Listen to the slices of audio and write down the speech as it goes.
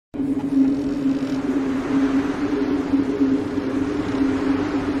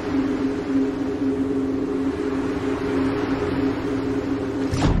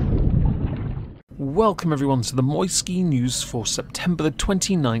Welcome everyone to the Moisky News for September the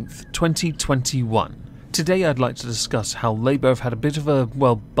 29th, 2021. Today I'd like to discuss how Labour have had a bit of a,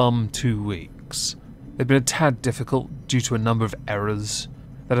 bum 2 weeks. They've been a tad difficult due to a number of errors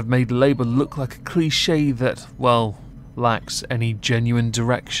that have made Labour look like a cliche that, lacks any genuine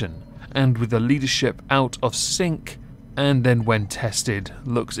direction, and with the leadership out of sync, and then when tested,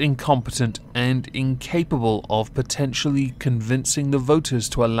 looks incompetent and incapable of potentially convincing the voters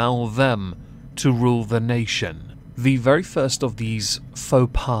to allow them to rule the nation. The very first of these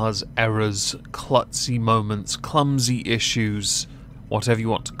faux pas, errors, klutzy moments, clumsy issues, whatever you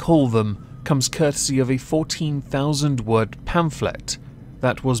want to call them, comes courtesy of a 14,000-word pamphlet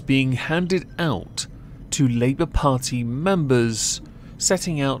that was being handed out to Labour Party members,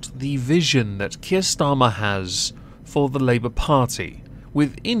 setting out the vision that Keir Starmer has for the Labour Party.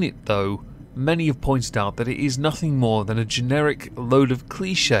 Within it, though, many have pointed out that it is nothing more than a generic load of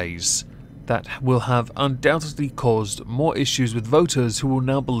cliches that will have undoubtedly caused more issues with voters who will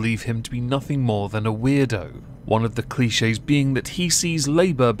now believe him to be nothing more than a weirdo. One of the cliches being that he sees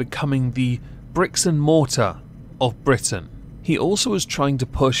Labour becoming the bricks and mortar of Britain. He also is trying to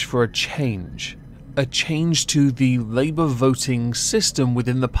push for a change to the Labour voting system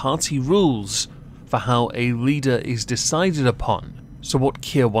within the party rules for how a leader is decided upon. So what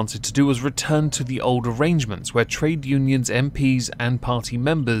Keir wanted to do was return to the old arrangements where trade unions, MPs and party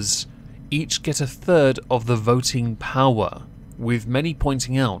members each get a third of the voting power, with many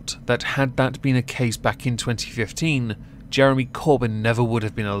pointing out that had that been a case back in 2015, Jeremy Corbyn never would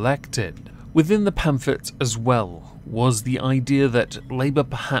have been elected. Within the pamphlet as well was the idea that Labour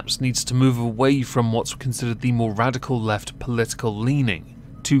perhaps needs to move away from what's considered the more radical left political leaning,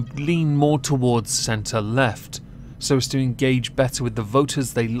 to lean more towards centre-left, so as to engage better with the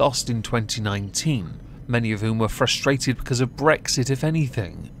voters they lost in 2019, many of whom were frustrated because of Brexit if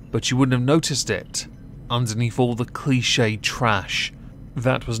anything. But you wouldn't have noticed it underneath all the cliche trash.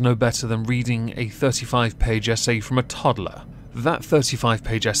 That was no better than reading a 35-page essay from a toddler. That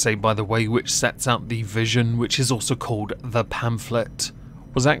 35-page essay, by the way, which sets out the vision, which is also called the pamphlet,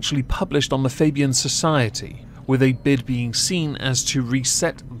 was actually published on the Fabian Society, with a bid being seen as to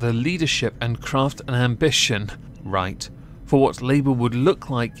reset the leadership and craft an ambition, for what Labour would look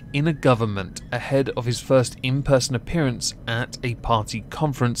like in a government ahead of his first in-person appearance at a party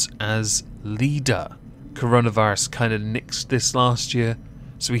conference as leader. Coronavirus kind of nixed this last year,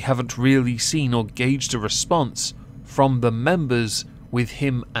 so we haven't really seen or gauged a response from the members with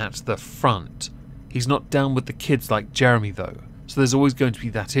him at the front. He's not down with the kids like Jeremy though, so there's always going to be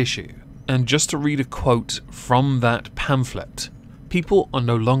that issue. And just to read a quote from that pamphlet, "People are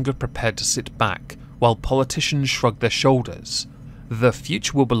no longer prepared to sit back while politicians shrug their shoulders. The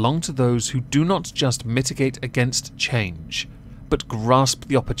future will belong to those who do not just mitigate against change, but grasp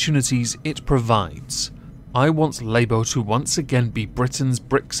the opportunities it provides. I want Labour to once again be Britain's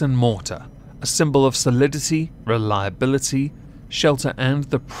bricks and mortar, a symbol of solidity, reliability, shelter and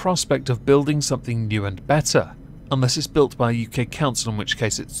the prospect of building something new and better, unless it's built by a UK council, in which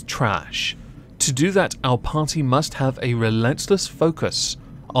case it's trash. To do that, our party must have a relentless focus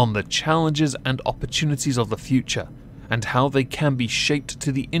on the challenges and opportunities of the future, and how they can be shaped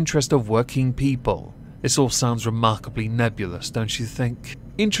to the interest of working people." This all sounds remarkably nebulous, don't you think?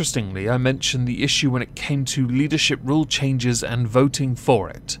 Interestingly, I mentioned the issue when it came to leadership rule changes and voting for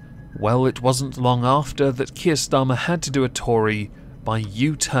it. Well, it wasn't long after that Keir Starmer had to do a Tory by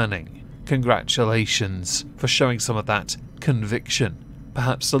U-turning. Congratulations for showing some of that conviction,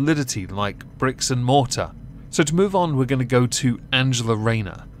 perhaps solidity like bricks and mortar. So to move on, we're going to go to Angela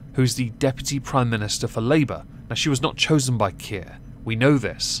Rayner, who's the Deputy Prime Minister for Labour. Now, she was not chosen by Keir. We know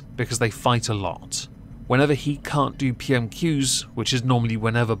this because they fight a lot. Whenever he can't do PMQs, which is normally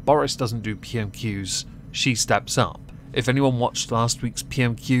whenever Boris doesn't do PMQs, she steps up. If anyone watched last week's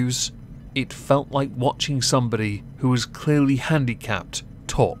PMQs, it felt like watching somebody who was clearly handicapped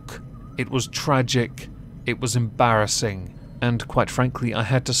talk. It was tragic, it was embarrassing, and quite frankly I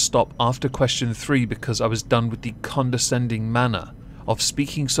had to stop after question 3 because I was done with the condescending manner of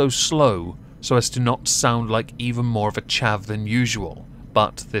speaking so slow so as to not sound like even more of a chav than usual.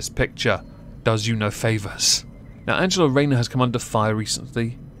 But this picture does you no favours. Now, Angela Rayner has come under fire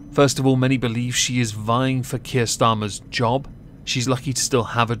recently. First of all, many believe she is vying for Keir Starmer's job. She's lucky to still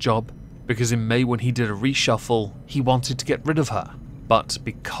have a job, because in May when he did a reshuffle, he wanted to get rid of her. But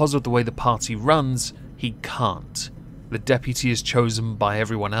because of the way the party runs, he can't. The deputy is chosen by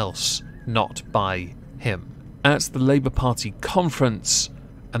everyone else, not by him. At the Labour Party conference,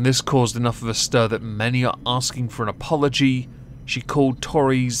 and this caused enough of a stir that many are asking for an apology, she called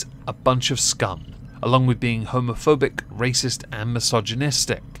Tories a bunch of scum, along with being homophobic, racist and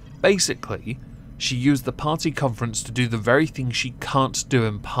misogynistic. Basically, She used the party conference to do the very thing she can't do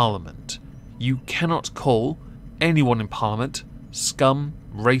in Parliament. You cannot call anyone in Parliament scum,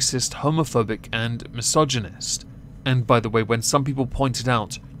 racist, homophobic and misogynist. And by the way, when some people pointed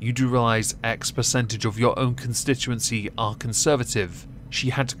out, you do realise X percentage of your own constituency are conservative,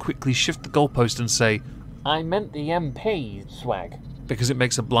 she had to quickly shift the goalpost and say, I meant the MP, swag. Because it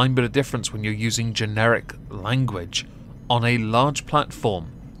makes a blind bit of difference when you're using generic language on a large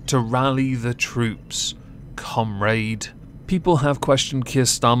platform to rally the troops, comrade. People have questioned Keir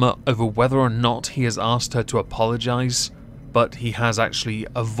Starmer over whether or not he has asked her to apologise, but he has actually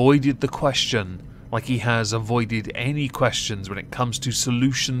avoided the question like he has avoided any questions when it comes to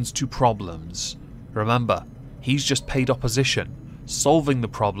solutions to problems. Remember, he's just paid opposition. Solving the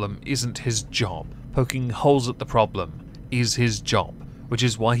problem isn't his job. Poking holes at the problem is his job, which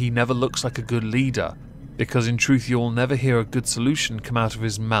is why he never looks like a good leader, because in truth you will never hear a good solution come out of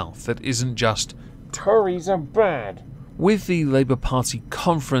his mouth that isn't just, Tories are bad. With the Labour Party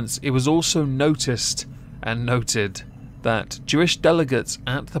conference, it was also noticed and noted that Jewish delegates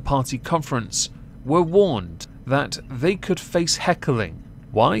at the party conference were warned that they could face heckling.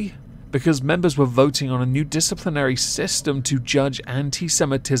 Why? Because members were voting on a new disciplinary system to judge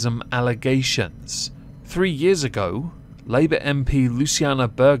anti-Semitism allegations. 3 years ago, Labour MP Luciana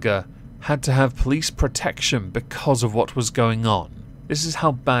Berger had to have police protection because of what was going on. This is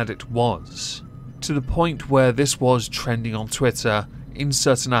how bad it was, to the point where this was trending on Twitter in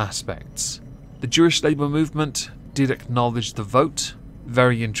certain aspects. The Jewish Labour movement did acknowledge the vote,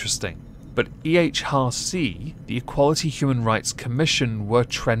 very interesting. But EHRC, the Equality Human Rights Commission, were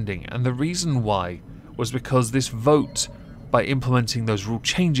trending, and the reason why was because this vote, by implementing those rule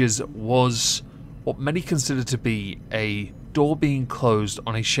changes, was what many consider to be a door being closed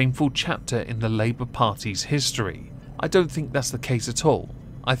on a shameful chapter in the Labour Party's history. I don't think that's the case at all.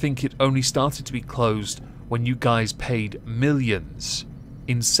 I think it only started to be closed when you guys paid millions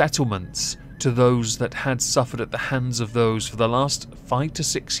in settlements to those that had suffered at the hands of those for the last 5 to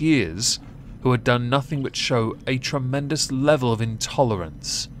 6 years who had done nothing but show a tremendous level of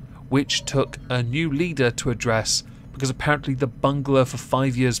intolerance, which took a new leader to address because apparently the bungler for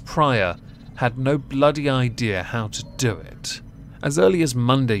 5 years prior had no bloody idea how to do it. As early as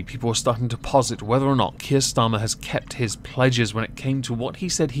Monday, people were starting to posit whether or not Keir Starmer has kept his pledges when it came to what he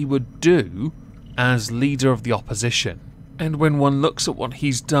said he would do as leader of the opposition. And when one looks at what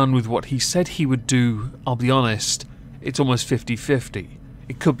he's done with what he said he would do, I'll be honest, it's almost 50-50.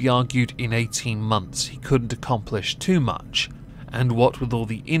 It could be argued in 18 months he couldn't accomplish too much, and what with all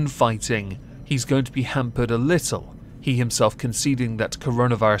the infighting, he's going to be hampered a little, he himself conceding that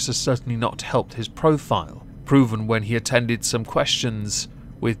coronavirus has certainly not helped his profile, proven when he attended some questions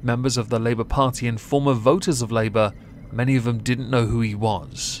with members of the Labour Party and former voters of Labour, many of them didn't know who he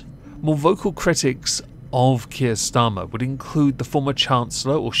was. More vocal critics of Keir Starmer would include the former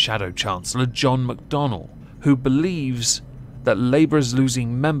Chancellor or Shadow Chancellor John McDonnell, who believes that Labour is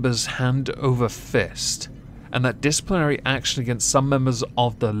losing members hand over fist, and that disciplinary action against some members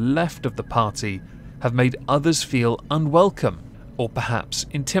of the left of the party have made others feel unwelcome or perhaps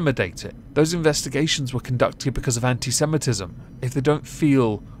intimidated. Those investigations were conducted because of anti-Semitism. If they don't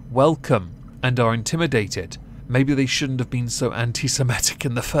feel welcome and are intimidated, maybe they shouldn't have been so anti-Semitic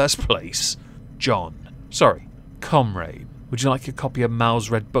in the first place. Comrade, would you like a copy of Mao's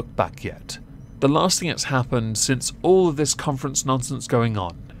Red Book back yet? The last thing that's happened since all of this conference nonsense going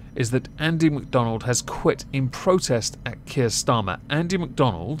on is that Andy MacDonald has quit in protest at Keir Starmer. Andy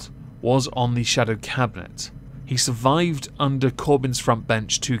MacDonald was on the shadow cabinet. He survived under Corbyn's front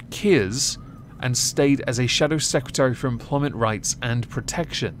bench to Keir's and stayed as a shadow secretary for employment rights and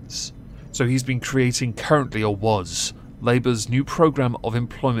protections. So he's been creating currently, or was, Labour's new programme of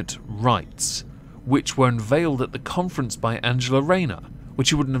employment rights, which were unveiled at the conference by Angela Rayner, which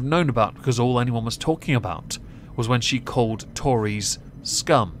you wouldn't have known about because all anyone was talking about was when she called Tories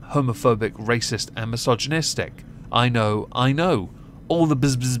scum, homophobic, racist and misogynistic. I know, all the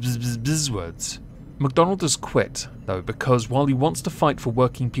bzz words. MacDonald has quit, though, because while he wants to fight for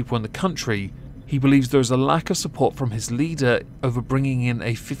working people in the country, he believes there is a lack of support from his leader over bringing in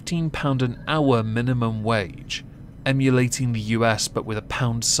a £15 an hour minimum wage, emulating the US but with a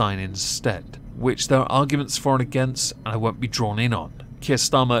pound sign instead, which there are arguments for and against, and I won't be drawn in on. Keir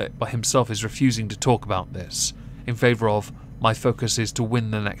Starmer by himself is refusing to talk about this, in favour of, my focus is to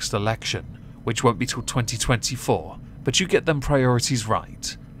win the next election, which won't be till 2024, but you get them priorities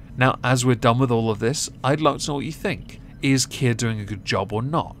right. Now, as we're done with all of this, I'd like to know what you think. Is Keir doing a good job or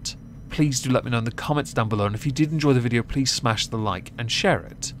not? Please do let me know in the comments down below, and if you did enjoy the video, please smash the like and share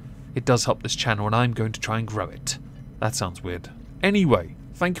it. It does help this channel, and I'm going to try and grow it. That sounds weird. Anyway,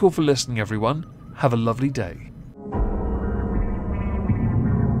 thank you all for listening, everyone. Have a lovely day.